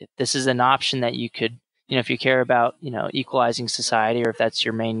 if this is an option that you could, if you care about, equalizing society, or if that's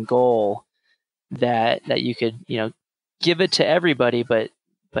your main goal, that you could, give it to everybody, but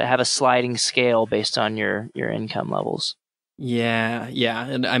have a sliding scale based on your income levels. Yeah.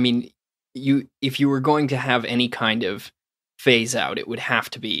 And I mean, if you were going to have any kind of phase out, it would have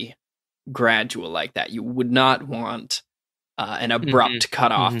to be gradual like that. You would not want an abrupt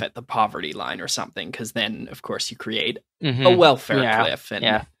cutoff at the poverty line or something, because then, of course, you create a welfare cliff.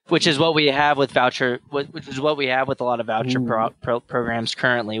 And, which is what we have with which is what we have with a lot of voucher programs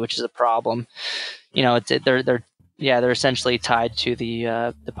currently, which is a problem. They're essentially tied to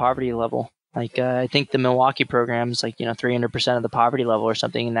the poverty level. Like I think the Milwaukee program's like 300% of the poverty level or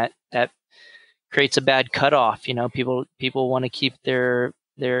something, and that creates a bad cutoff. People want to keep their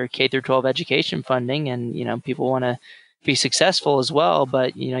K through 12 education funding, and people want to be successful as well.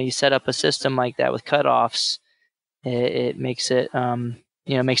 But you set up a system like that with cutoffs, it makes it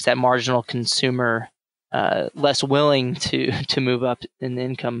makes that marginal consumer less willing to move up in the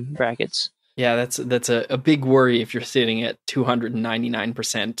income brackets. Yeah, that's a big worry if you're sitting at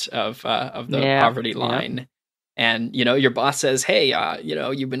 299% of the poverty line, and your boss says, "Hey,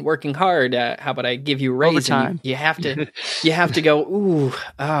 you've been working hard. How about I give you a raise?" Overtime. And you have to go, "Ooh,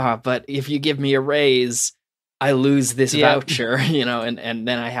 but if you give me a raise, I lose this voucher, and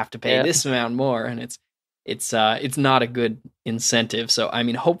then I have to pay this amount more," and it's not a good incentive. So I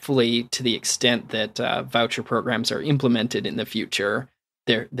mean, hopefully, to the extent that voucher programs are implemented in the future,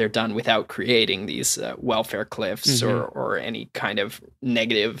 they're done without creating these welfare cliffs or any kind of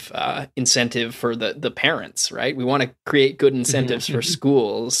negative incentive for the parents, right? We want to create good incentives for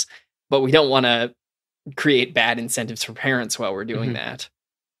schools, but we don't want to create bad incentives for parents while we're doing that.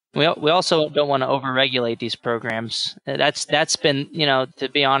 We also don't want to overregulate these programs. That's been, to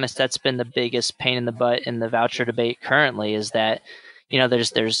be honest, that's been the biggest pain in the butt in the voucher debate currently, is that,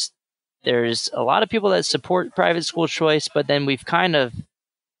 there's a lot of people that support private school choice, but then we've kind of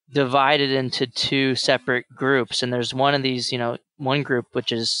divided into two separate groups. And there's one of these, one group,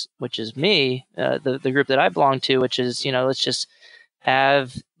 which is me, the group that I belong to, which is, let's just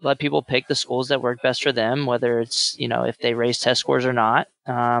let people pick the schools that work best for them, whether it's, if they raise test scores or not,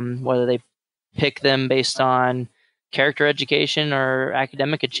 whether they pick them based on, character education or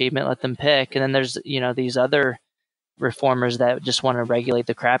academic achievement, let them pick. And then there's, these other reformers that just want to regulate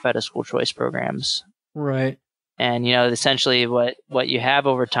the crap out of school choice programs. Right. And, essentially what you have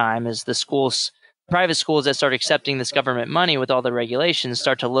over time is the private schools that start accepting this government money with all the regulations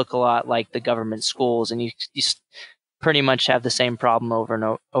start to look a lot like the government schools. And you pretty much have the same problem over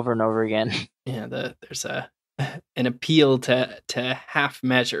and over again. Yeah, there's an appeal to half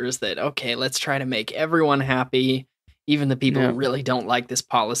measures that, okay, let's try to make everyone happy, even the people who really don't like this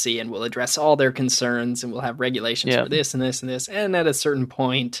policy, and we'll address all their concerns, and we'll have regulations for this and this and this. And at a certain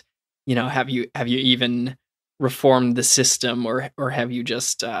point, have you even reformed the system, or have you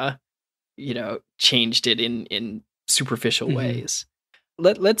just changed it in superficial ways?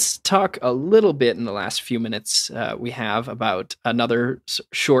 Let's talk a little bit in the last few minutes we have about another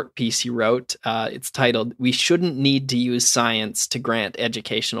short piece you wrote. It's titled, "We Shouldn't Need to Use Science to Grant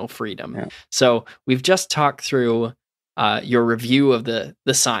Educational Freedom." Yeah. So we've just talked through your review of the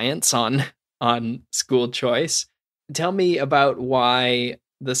science on school choice. Tell me about why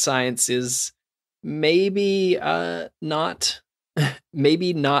the science is maybe not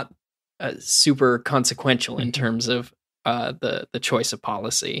super consequential in terms of the choice of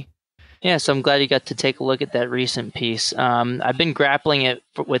policy. Yeah, so I'm glad you got to take a look at that recent piece. I've been grappling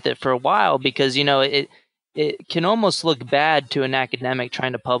with it for a while because, it can almost look bad to an academic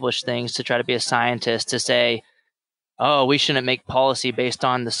trying to publish things, to try to be a scientist, to say, oh, we shouldn't make policy based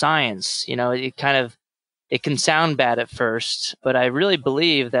on the science. It can sound bad at first, but I really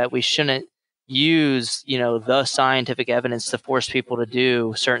believe that we shouldn't use, the scientific evidence to force people to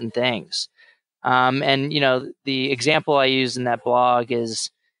do certain things. And the example I use in that blog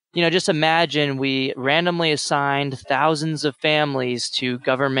is, just imagine we randomly assigned thousands of families to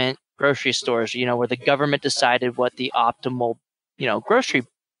government grocery stores, where the government decided what the optimal, grocery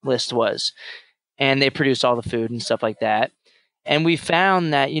list was. And they produced all the food and stuff like that. And we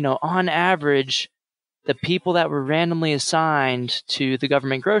found that, on average, the people that were randomly assigned to the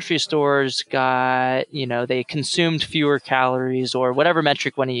government grocery stores got, they consumed fewer calories, or whatever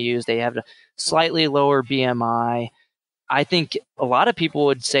metric one you use. They have a slightly lower BMI. I think a lot of people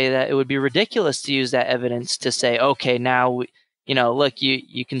would say that it would be ridiculous to use that evidence to say, okay, now, look,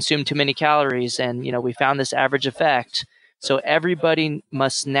 you consume too many calories, and, we found this average effect. So everybody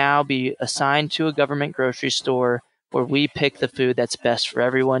must now be assigned to a government grocery store where we pick the food that's best for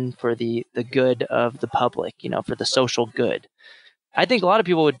everyone, for the good of the public, for the social good. I think a lot of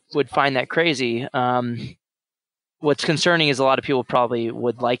people would find that crazy. What's concerning is a lot of people probably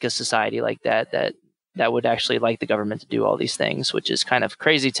would like a society like that would actually like the government to do all these things, which is kind of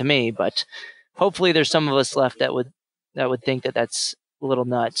crazy to me. But hopefully there's some of us left that would think that that's a little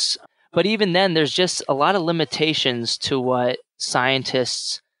nuts. But even then, there's just a lot of limitations to what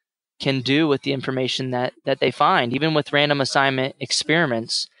scientists can do with the information that they find. Even with random assignment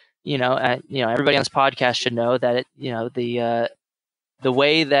experiments, everybody on this podcast should know that the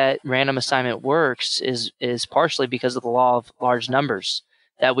way that random assignment works is partially because of the law of large numbers.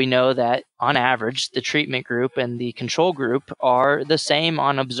 That we know that on average, the treatment group and the control group are the same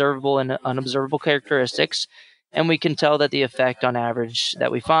on observable and unobservable characteristics. And we can tell that the effect on average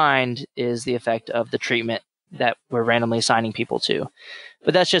that we find is the effect of the treatment that we're randomly assigning people to.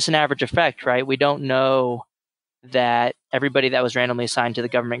 But that's just an average effect, right? We don't know that everybody that was randomly assigned to the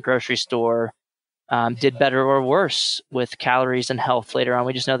government grocery store did better or worse with calories and health later on.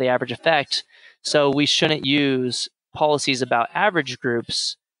 We just know the average effect. So we shouldn't use policies about average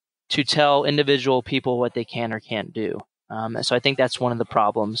groups to tell individual people what they can or can't do. So I think that's one of the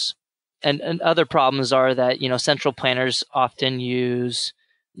problems. And other problems are that, central planners often use,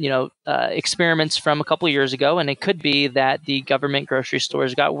 experiments from a couple of years ago, and it could be that the government grocery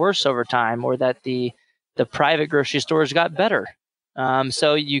stores got worse over time, or that the private grocery stores got better.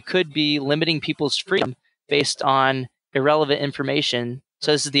 So you could be limiting people's freedom based on irrelevant information.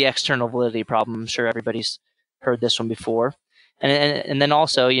 So this is the external validity problem. I'm sure everybody's heard this one before. And then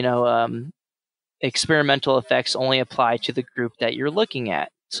also, experimental effects only apply to the group that you're looking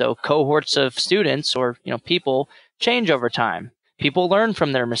at. So cohorts of students or people change over time. People learn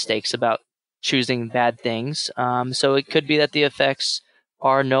from their mistakes about choosing bad things. So it could be that the effects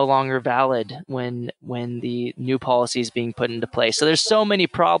are no longer valid when the new policy is being put into place. So there's so many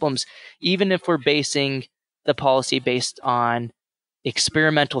problems. Even if we're basing the policy based on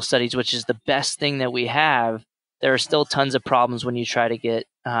experimental studies, which is the best thing that we have, there are still tons of problems when you try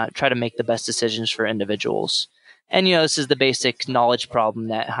to make the best decisions for individuals. And, this is the basic knowledge problem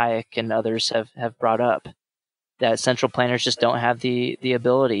that Hayek and others have brought up, that central planners just don't have the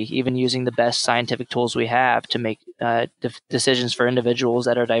ability, even using the best scientific tools we have, to make decisions for individuals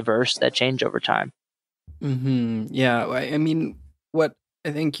that are diverse, that change over time. Yeah, I mean, what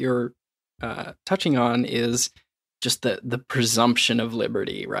I think you're touching on is just the presumption of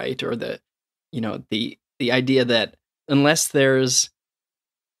liberty, right? Or the idea that unless there's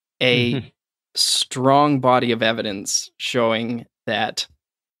a Mhm. strong body of evidence showing that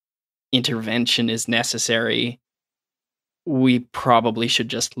intervention is necessary, we probably should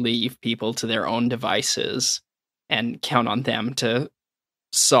just leave people to their own devices and count on them to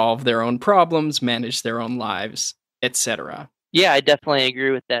solve their own problems, manage their own lives, etc. Yeah, I definitely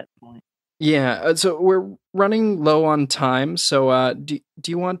agree with that point. Yeah, so we're running low on time. So, do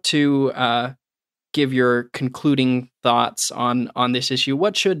you want to give your concluding thoughts on this issue?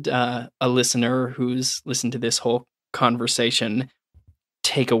 What should a listener who's listened to this whole conversation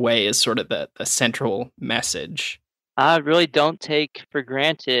take away as sort of the central message? I really don't take for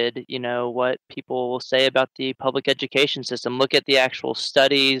granted, what people will say about the public education system. Look at the actual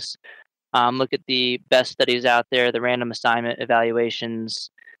studies. Look at the best studies out there, the random assignment evaluations,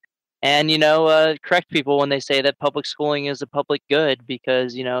 and correct people when they say that public schooling is a public good.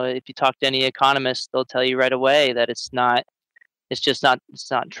 Because if you talk to any economist, they'll tell you right away that it's not. It's just not. It's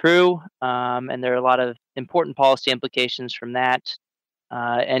not true. And there are a lot of important policy implications from that.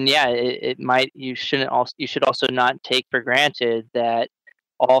 And yeah, it might. You shouldn't. Also, you should also not take for granted that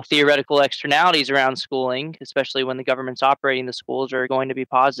all theoretical externalities around schooling, especially when the government's operating the schools, are going to be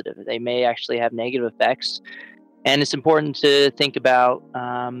positive. They may actually have negative effects, and it's important to think about,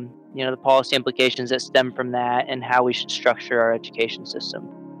 the policy implications that stem from that and how we should structure our education system.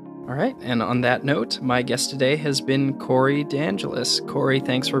 All right, and on that note, my guest today has been Corey DeAngelis. Corey,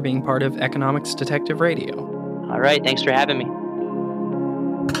 thanks for being part of Economics Detective Radio. All right, thanks for having me.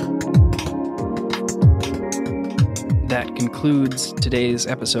 That concludes today's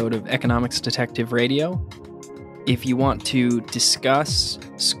episode of Economics Detective Radio. If you want to discuss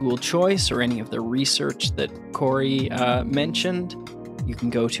school choice or any of the research that Corey mentioned, you can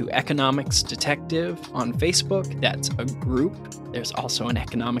go to Economics Detective on Facebook. That's a group. There's also an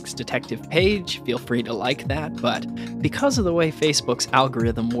Economics Detective page. Feel free to like that. But because of the way Facebook's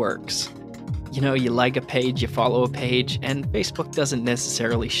algorithm works, you like a page, you follow a page, and Facebook doesn't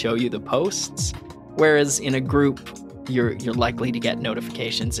necessarily show you the posts. Whereas in a group, you're likely to get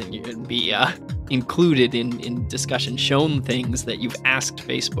notifications and you'd be included in discussion, shown things that you've asked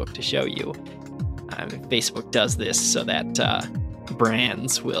Facebook to show you. Facebook does this so that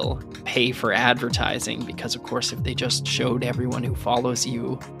brands will pay for advertising because, of course, if they just showed everyone who follows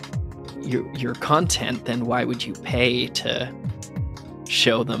you your content, then why would you pay to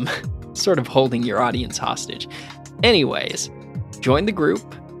show them? Sort of holding your audience hostage. Anyways, join the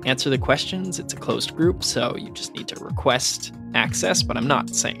group. Answer the questions. It's a closed group, so you just need to request access, but I'm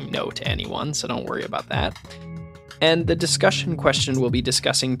not saying no to anyone, so don't worry about that. And the discussion question we'll be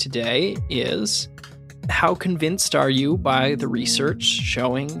discussing today is, how convinced are you by the research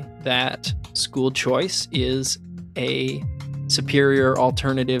showing that school choice is a superior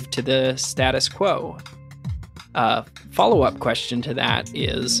alternative to the status quo? Follow-up question to that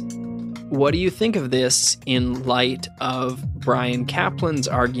is, what do you think of this in light of Brian Kaplan's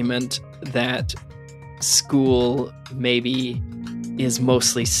argument that school maybe is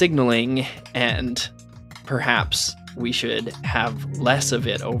mostly signaling and perhaps we should have less of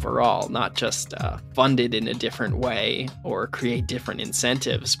it overall, not just funded in a different way or create different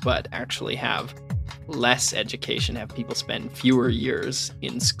incentives, but actually have less education, have people spend fewer years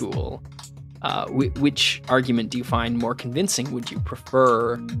in school? Which argument do you find more convincing? Would you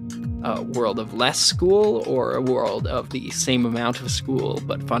prefer a world of less school or a world of the same amount of school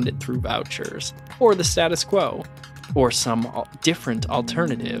but funded through vouchers? Or the status quo? Or some different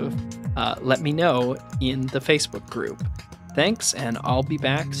alternative? Let me know in the Facebook group. Thanks, and I'll be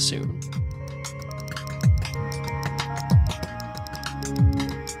back soon.